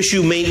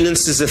 Issue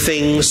maintenance is a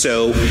thing,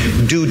 so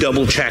do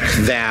double check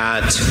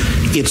that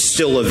it's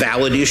still a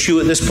valid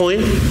issue at this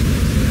point,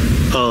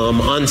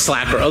 on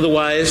Slack or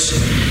otherwise.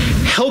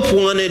 Help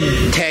wanted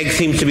tag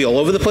seems to be all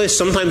over the place.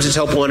 Sometimes it's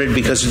help wanted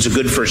because it's a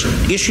good first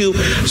issue.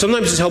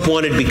 Sometimes it's help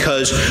wanted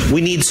because we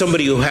need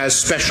somebody who has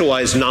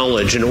specialized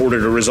knowledge in order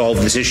to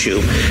resolve this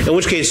issue. In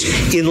which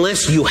case,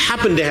 unless you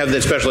happen to have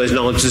that specialized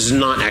knowledge, this is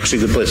not actually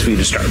a good place for you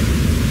to start.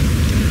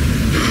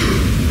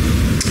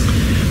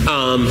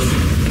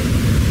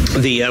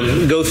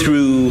 Go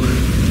through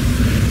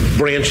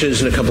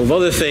branches and a couple of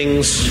other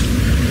things.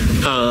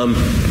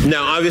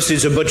 Now, obviously,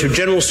 there's a bunch of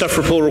general stuff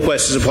for pull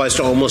requests. This applies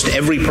to almost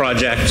every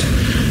project.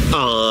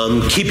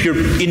 Keep your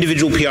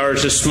individual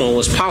PRs as small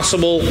as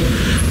possible.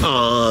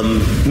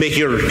 Make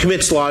your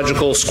commits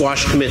logical.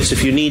 Squash commits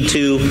if you need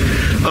to.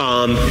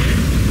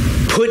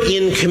 Put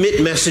in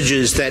commit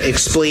messages that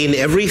explain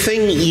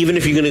everything, even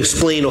if you're going to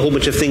explain a whole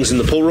bunch of things in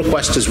the pull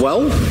request as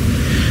well.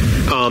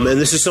 And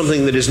this is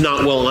something that is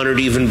not well honored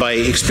even by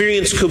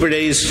experienced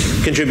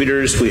Kubernetes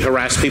contributors. We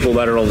harass people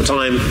about it all the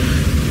time.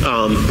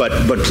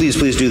 But please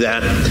do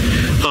that.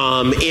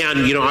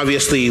 And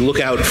obviously look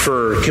out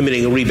for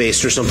committing a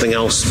rebase or something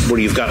else where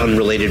you've got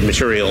unrelated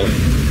material,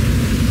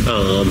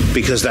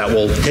 because that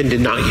will tend to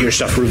not get your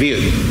stuff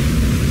reviewed.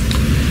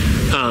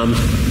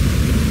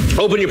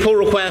 Open your pull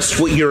request.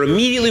 What you're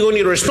immediately going to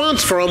get a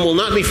response from will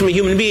not be from a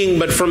human being,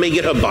 but from a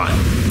GitHub bot.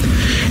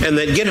 And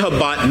that GitHub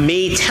bot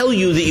may tell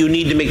you that you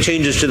need to make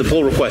changes to the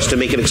pull request to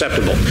make it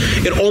acceptable.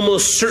 It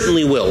almost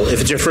certainly will if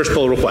it's your first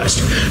pull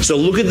request. So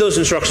look at those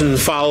instructions and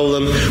follow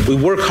them. We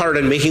work hard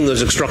on making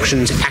those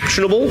instructions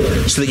actionable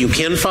so that you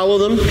can follow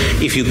them.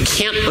 If you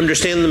can't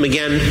understand them,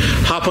 again,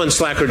 hop on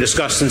Slack or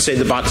discuss and say,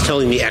 the bot's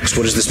telling me X,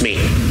 what does this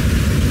mean?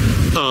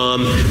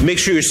 Make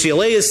sure your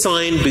CLA is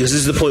signed, because this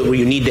is the point where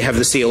you need to have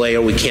the CLA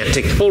or we can't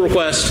take the pull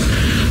request.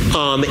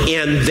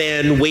 And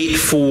then wait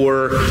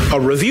for a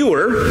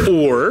reviewer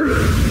or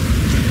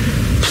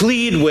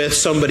plead with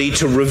somebody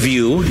to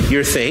review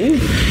your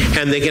thing,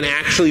 and they can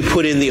actually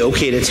put in the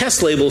OK to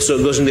test label so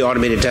it goes into the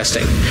automated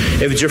testing.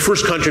 If it's your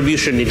first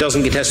contribution, it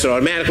doesn't get tested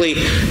automatically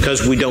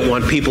because we don't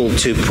want people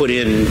to put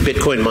in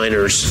Bitcoin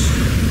miners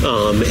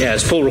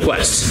as pull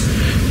requests.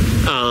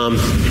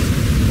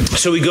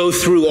 So we go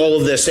through all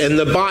of this, and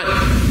the bot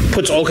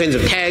puts all kinds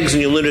of tags,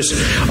 and you'll notice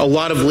a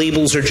lot of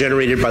labels are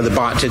generated by the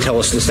bot to tell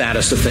us the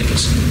status of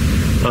things.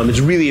 It's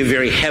really a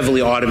very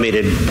heavily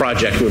automated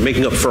project. We're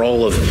making up for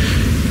all of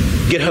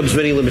GitHub's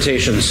many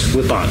limitations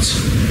with bots.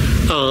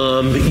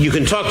 You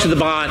can talk to the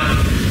bot.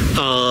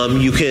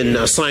 You can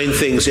assign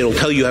things. It'll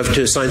tell you have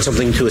to assign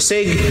something to a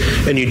SIG,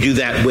 and you do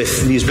that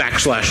with these /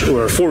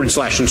 or /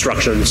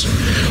 instructions.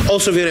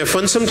 Also, if you're going to have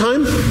fun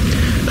sometime,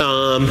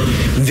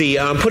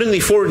 put in the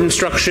forward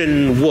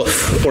instruction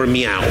woof or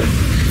meow.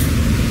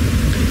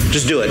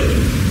 Just do it.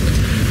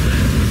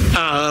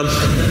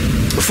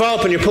 Follow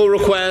up on your pull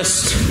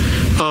request.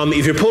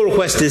 If your pull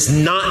request is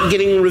not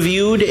getting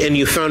reviewed and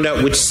you found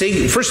out which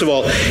SIG, first of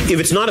all, if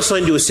it's not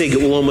assigned to a SIG,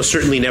 it will almost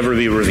certainly never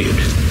be reviewed.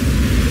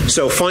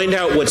 So find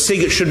out what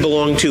SIG it should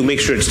belong to, make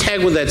sure it's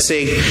tagged with that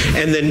SIG,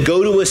 and then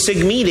go to a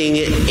SIG meeting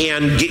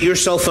and get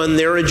yourself on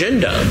their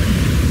agenda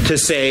to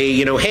say,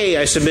 hey,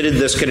 I submitted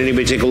this, can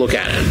anybody take a look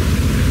at it?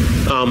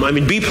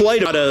 Be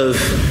polite. A lot of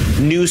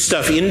new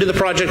stuff into the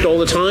project all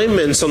the time,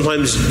 and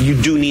sometimes you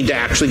do need to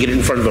actually get it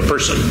in front of a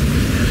person.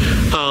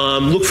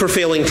 Look for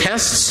failing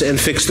tests and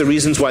fix the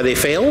reasons why they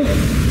fail,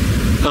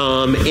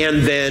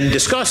 and then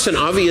discuss and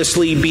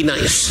obviously be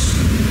nice.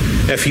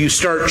 If you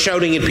start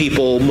shouting at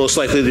people, most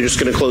likely they're just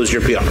going to close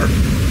your PR.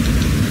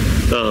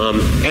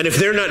 And if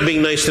they're not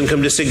being nice, then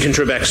come to SIG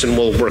Contrib-X and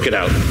we'll work it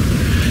out.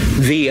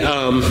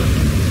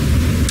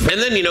 And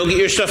then, get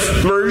your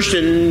stuff merged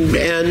and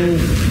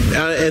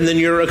then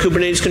you're a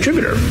Kubernetes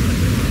contributor,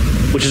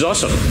 which is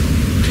awesome.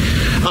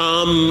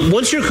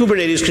 Once you're a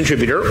Kubernetes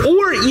contributor,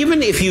 or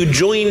even if you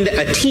joined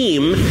a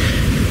team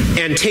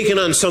and taken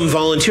on some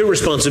volunteer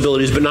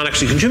responsibilities but not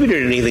actually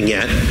contributed anything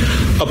yet,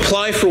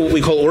 apply for what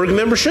we call org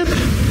membership.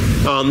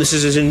 This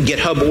is as in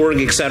GitHub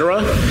org, etc.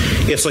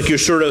 It's like your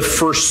sort of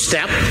first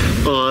step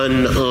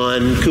on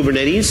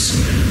Kubernetes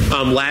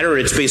ladder.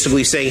 It's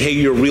basically saying, hey,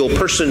 you're a real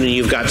person and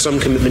you've got some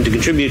commitment to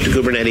contribute to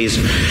Kubernetes.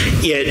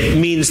 It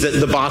means that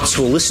the bots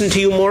will listen to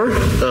you more,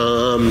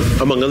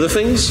 among other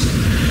things.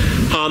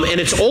 And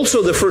it's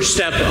also the first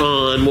step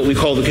on what we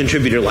call the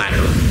contributor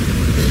ladder.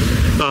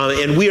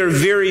 And we are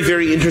very,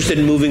 very interested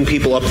in moving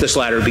people up this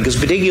ladder because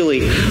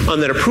particularly on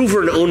that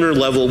approver and owner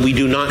level, we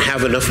do not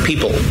have enough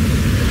people.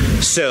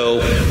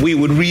 So we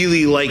would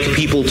really like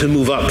people to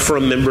move up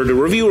from member to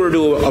reviewer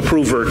to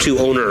approver to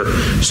owner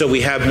so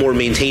we have more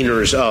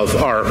maintainers of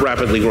our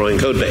rapidly growing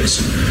code base.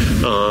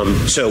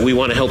 So we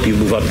want to help you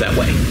move up that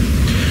way.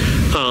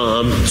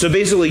 So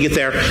basically get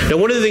there. Now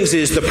one of the things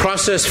is the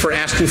process for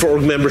asking for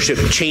org membership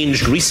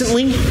changed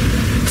recently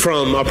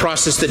from a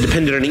process that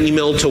depended on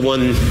email to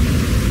one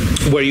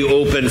where you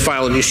open,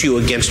 file, and issue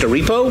against a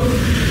repo.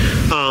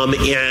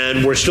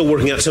 And we're still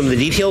working out some of the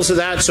details of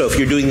that. So if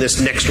you're doing this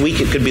next week,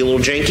 it could be a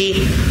little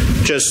janky.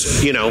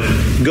 Just,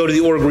 go to the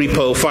org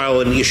repo,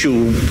 file an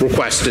issue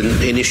request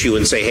and issue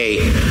and say,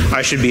 hey,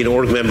 I should be an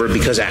org member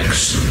because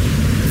X.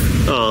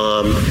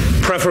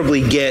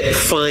 Preferably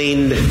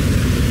find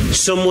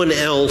someone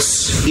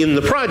else in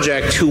the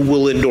project who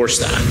will endorse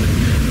that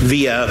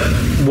via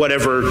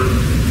whatever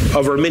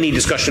of our many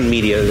discussion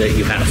media that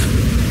you have.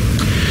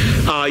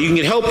 You can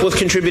get help with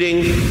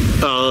contributing.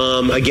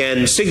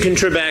 Again, SIG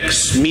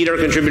Contribx, meet our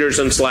contributors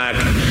on Slack,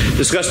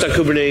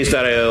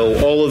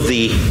 discuss.kubernetes.io, all of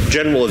the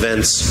general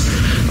events.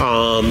 You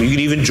can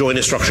even join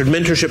a structured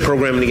mentorship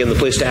program, and again, the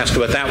place to ask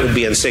about that would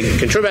be on SIG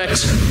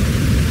Contribx.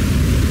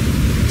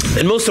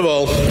 And most of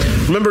all,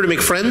 remember to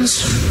make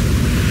friends.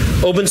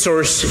 Open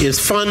source is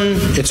fun.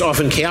 It's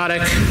often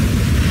chaotic.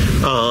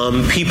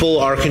 People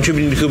are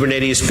contributing to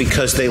Kubernetes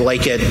because they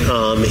like it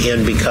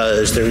and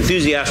because they're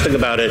enthusiastic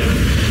about it.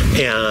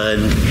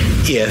 And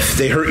if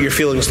they hurt your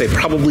feelings, they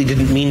probably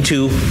didn't mean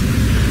to.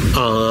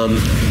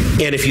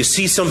 And if you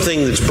see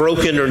something that's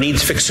broken or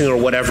needs fixing or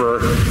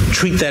whatever,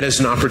 treat that as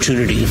an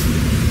opportunity.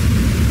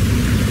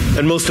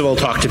 And most of all,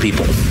 talk to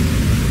people.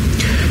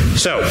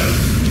 So,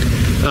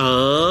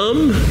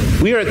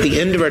 we are at the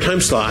end of our time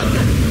slot.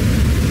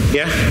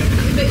 Yeah?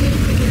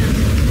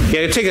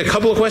 Yeah, take a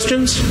couple of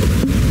questions.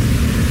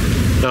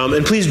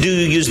 And please do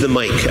use the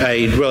mic.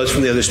 I realized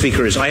from the other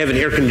speakers, I have an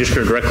air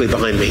conditioner directly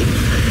behind me.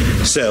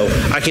 So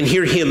I can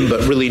hear him,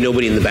 but really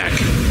nobody in the back.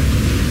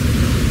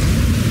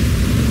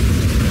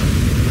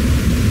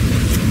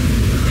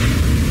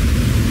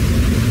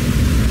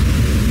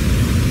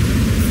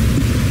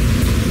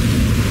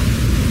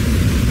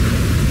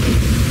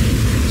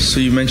 So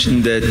you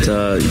mentioned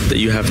that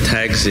you have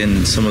tags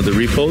in some of the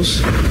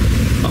repos.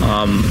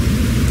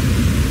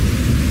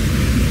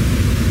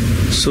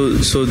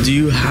 So do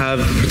you have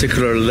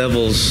particular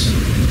levels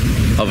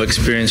of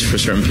experience for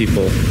certain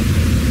people?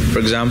 For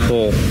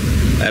example,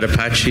 at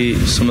Apache,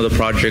 some of the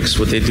projects,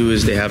 what they do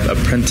is they have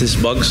apprentice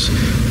bugs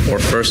or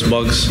first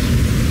bugs.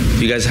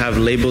 Do you guys have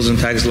labels and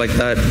tags like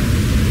that?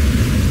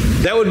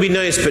 That would be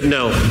nice, but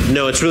no.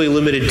 No, it's really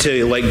limited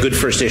to like good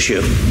first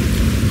issue.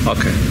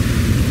 Okay.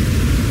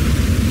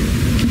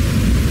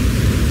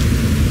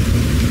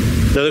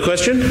 Another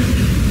question?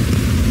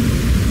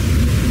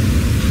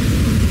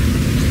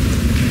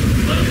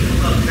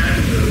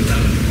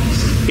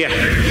 Yeah.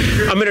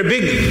 I mean,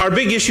 our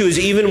big issue is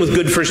even with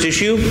good first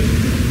issue,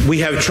 we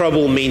have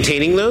trouble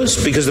maintaining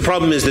those because the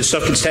problem is that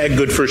stuff gets tagged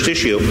good first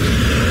issue.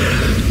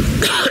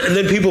 And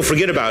then people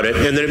forget about it,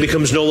 and then it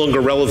becomes no longer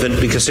relevant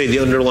because, say, the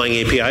underlying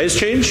API has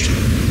changed.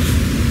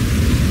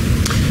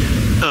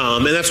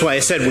 And that's why I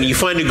said when you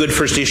find a good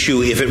first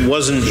issue, if it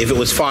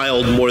was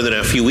filed more than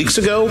a few weeks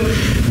ago,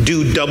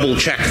 do double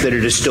check that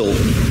it is still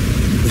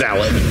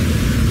valid.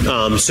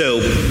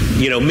 So,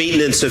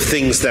 maintenance of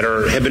things that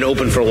have been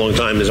open for a long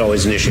time is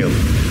always an issue.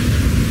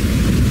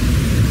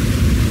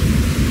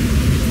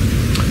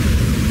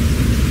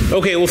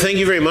 Okay, well, thank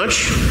you very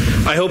much.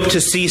 I hope to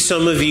see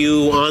some of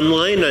you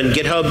online on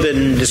GitHub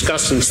and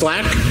discuss in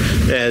Slack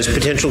as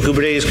potential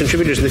Kubernetes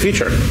contributors in the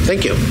future.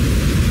 Thank you.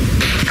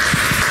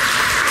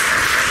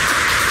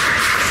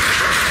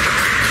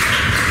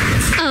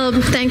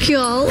 Thank you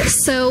all.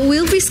 So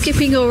we'll be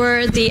skipping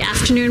over the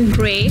afternoon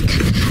break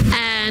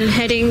and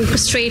heading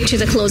straight to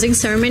the closing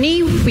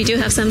ceremony. We do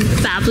have some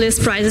fabulous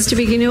prizes to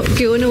be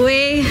given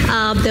away.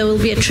 There will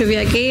be a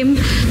trivia game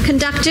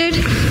conducted,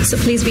 so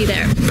please be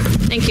there.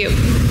 Thank you.